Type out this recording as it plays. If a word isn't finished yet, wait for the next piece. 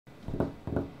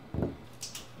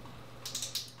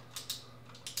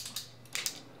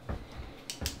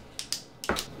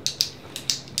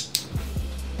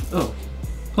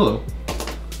Hello.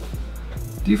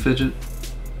 Do you fidget?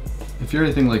 If you're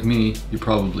anything like me, you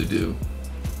probably do.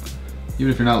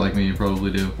 Even if you're not like me, you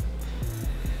probably do.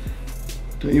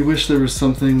 Don't you wish there was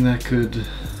something that could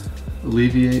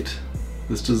alleviate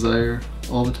this desire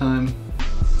all the time?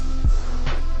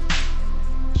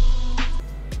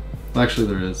 Well, actually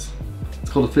there is.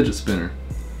 It's called a fidget spinner.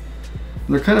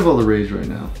 And they're kind of all the rage right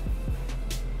now.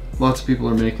 Lots of people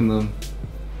are making them.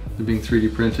 They're being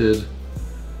 3D printed.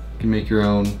 You can make your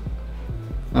own.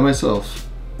 I myself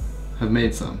have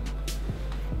made some.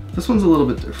 This one's a little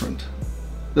bit different.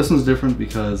 This one's different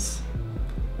because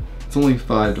it's only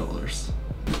 $5.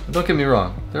 Don't get me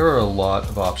wrong, there are a lot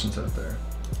of options out there.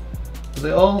 But they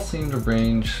all seem to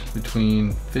range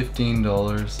between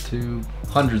 $15 to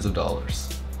hundreds of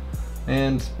dollars.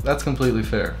 And that's completely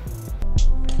fair.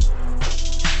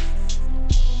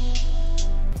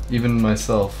 Even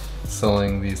myself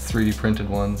selling these 3D printed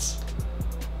ones,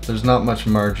 there's not much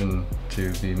margin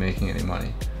to be making any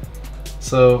money.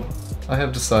 So I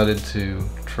have decided to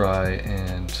try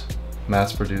and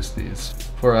mass produce these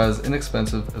for as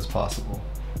inexpensive as possible.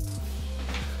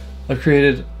 I've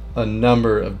created a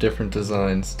number of different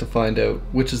designs to find out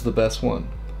which is the best one.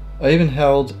 I even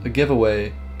held a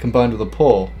giveaway combined with a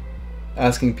poll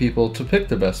asking people to pick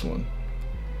the best one.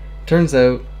 Turns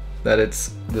out that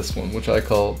it's this one, which I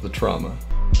call the Trauma.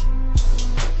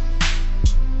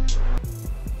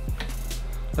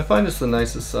 I find it's the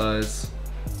nicest size.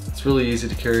 It's really easy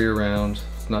to carry around.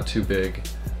 It's not too big.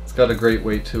 It's got a great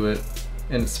weight to it,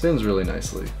 and it spins really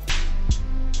nicely.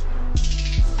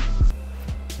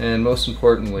 And most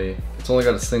importantly, it's only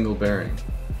got a single bearing,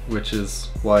 which is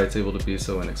why it's able to be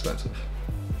so inexpensive.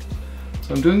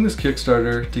 So I'm doing this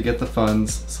Kickstarter to get the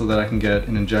funds so that I can get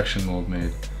an injection mold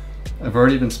made. I've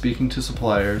already been speaking to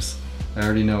suppliers. I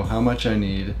already know how much I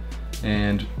need,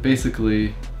 and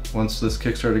basically, once this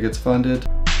Kickstarter gets funded,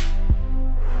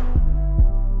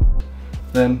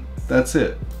 then that's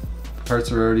it. The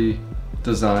parts are already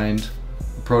designed,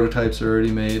 the prototypes are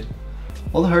already made.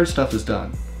 All the hard stuff is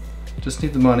done. Just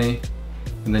need the money,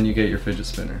 and then you get your fidget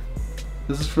spinner.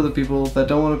 This is for the people that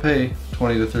don't want to pay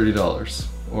 $20 to $30,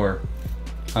 or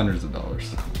hundreds of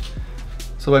dollars.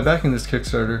 So by backing this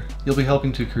Kickstarter, you'll be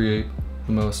helping to create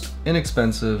the most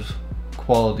inexpensive,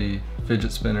 quality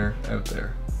fidget spinner out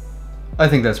there. I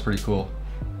think that's pretty cool.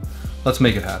 Let's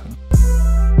make it happen.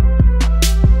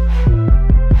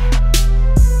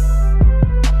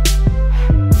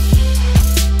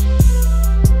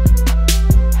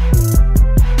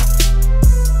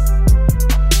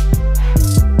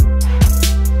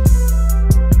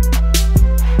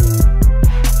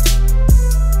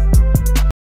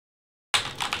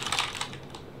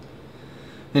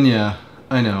 And yeah,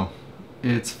 I know,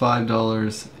 it's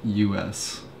 $5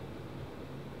 US,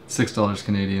 $6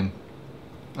 Canadian.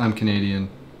 I'm Canadian.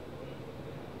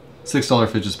 $6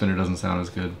 fidget spinner doesn't sound as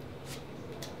good.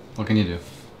 What can you do?